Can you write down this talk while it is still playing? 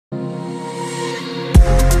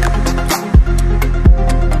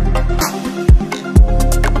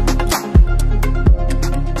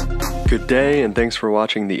day, and thanks for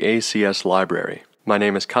watching the ACS Library. My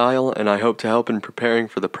name is Kyle, and I hope to help in preparing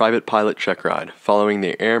for the private pilot check ride following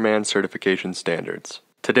the Airman Certification Standards.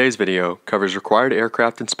 Today's video covers required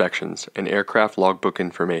aircraft inspections and aircraft logbook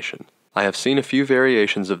information. I have seen a few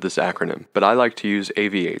variations of this acronym, but I like to use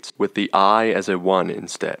abbreviates with the I as a 1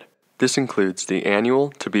 instead. This includes the annual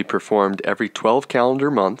to be performed every 12 calendar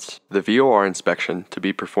months, the VOR inspection to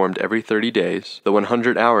be performed every 30 days, the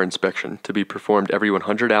 100-hour inspection to be performed every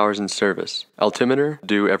 100 hours in service, Altimeter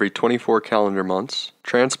due every 24 calendar months,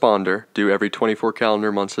 Transponder due every 24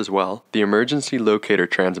 calendar months as well, the Emergency Locator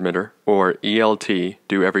Transmitter, or ELT,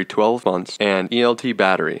 due every 12 months, and ELT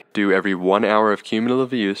Battery due every 1 hour of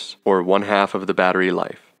cumulative use, or 1/2 of the battery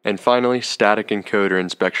life. And finally, Static Encoder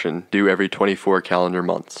Inspection due every 24 calendar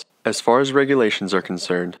months. As far as regulations are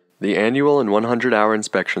concerned, the annual and 100-hour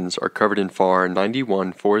inspections are covered in FAR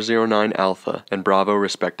 91.409 Alpha and Bravo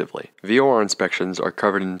respectively. VOR inspections are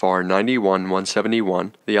covered in FAR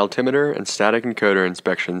 91.171. The altimeter and static encoder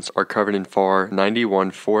inspections are covered in FAR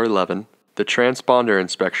 91.411. The transponder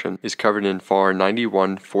inspection is covered in FAR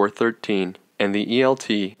 91.413. And the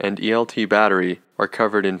ELT and ELT battery are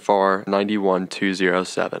covered in FAR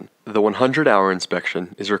 91.207. The 100-hour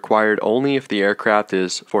inspection is required only if the aircraft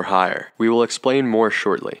is for hire. We will explain more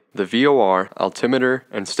shortly. The VOR, altimeter,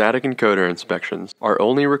 and static encoder inspections are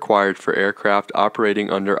only required for aircraft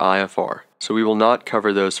operating under IFR, so we will not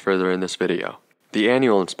cover those further in this video. The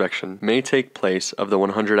annual inspection may take place of the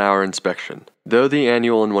 100-hour inspection. Though the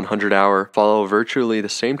annual and 100-hour follow virtually the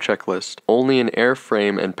same checklist, only an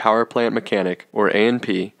airframe and power plant mechanic, or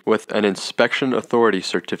A&P, with an Inspection Authority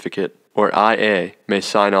Certificate, or IA, may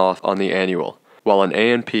sign off on the annual, while an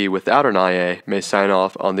A&P without an IA may sign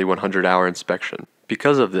off on the 100-hour inspection.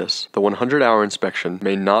 Because of this, the 100-hour inspection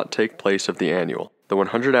may not take place of the annual. The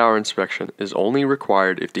 100-hour inspection is only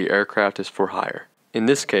required if the aircraft is for hire. In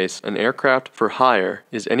this case, an aircraft for hire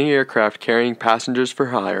is any aircraft carrying passengers for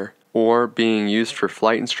hire or being used for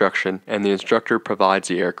flight instruction and the instructor provides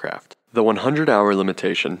the aircraft. The 100-hour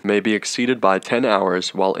limitation may be exceeded by 10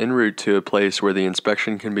 hours while en route to a place where the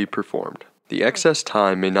inspection can be performed. The excess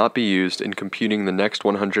time may not be used in computing the next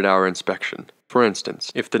 100-hour inspection. For instance,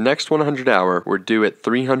 if the next 100-hour were due at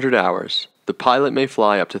 300 hours, the pilot may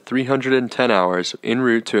fly up to 310 hours en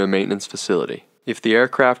route to a maintenance facility. If the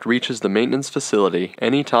aircraft reaches the maintenance facility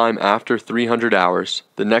any time after 300 hours,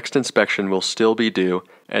 the next inspection will still be due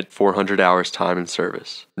at 400 hours time in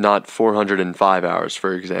service, not 405 hours,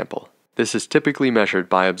 for example. This is typically measured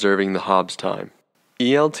by observing the Hobbs time.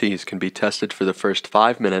 ELTs can be tested for the first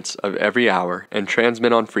 5 minutes of every hour and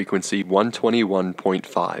transmit on frequency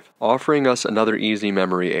 121.5, offering us another easy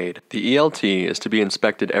memory aid. The ELT is to be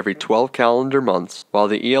inspected every 12 calendar months, while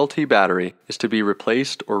the ELT battery is to be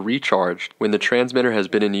replaced or recharged when the transmitter has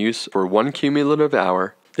been in use for 1 cumulative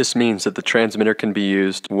hour. This means that the transmitter can be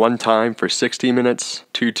used 1 time for 60 minutes,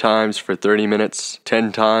 2 times for 30 minutes,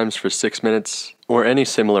 10 times for 6 minutes, or any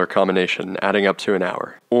similar combination adding up to an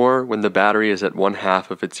hour, or when the battery is at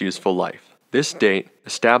 1/2 of its useful life. This date,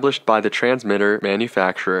 established by the transmitter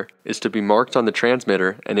manufacturer, is to be marked on the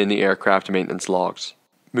transmitter and in the aircraft maintenance logs.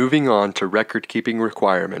 Moving on to record-keeping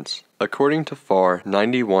requirements. According to FAR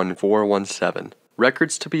 91.417,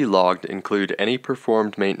 records to be logged include any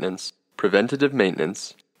performed maintenance, preventative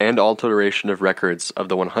maintenance, and alteration of records of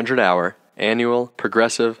the 100-hour, annual,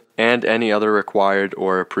 progressive, and any other required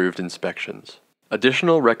or approved inspections.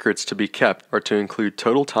 Additional records to be kept are to include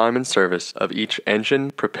total time in service of each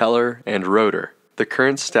engine, propeller, and rotor, the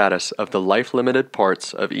current status of the life-limited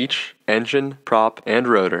parts of each engine, prop, and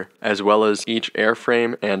rotor, as well as each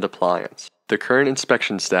airframe and appliance, the current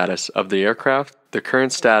inspection status of the aircraft, the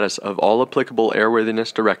current status of all applicable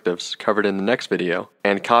airworthiness directives covered in the next video,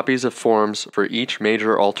 and copies of forms for each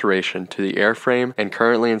major alteration to the airframe and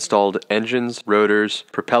currently installed engines, rotors,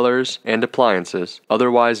 propellers, and appliances,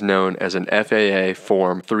 otherwise known as an FAA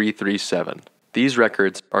Form 337. These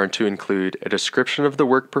records are to include a description of the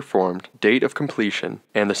work performed, date of completion,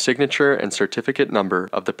 and the signature and certificate number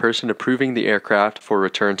of the person approving the aircraft for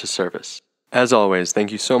return to service. As always,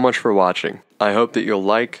 thank you so much for watching. I hope that you'll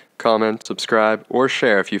like, comment, subscribe, or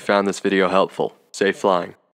share if you found this video helpful. Safe flying.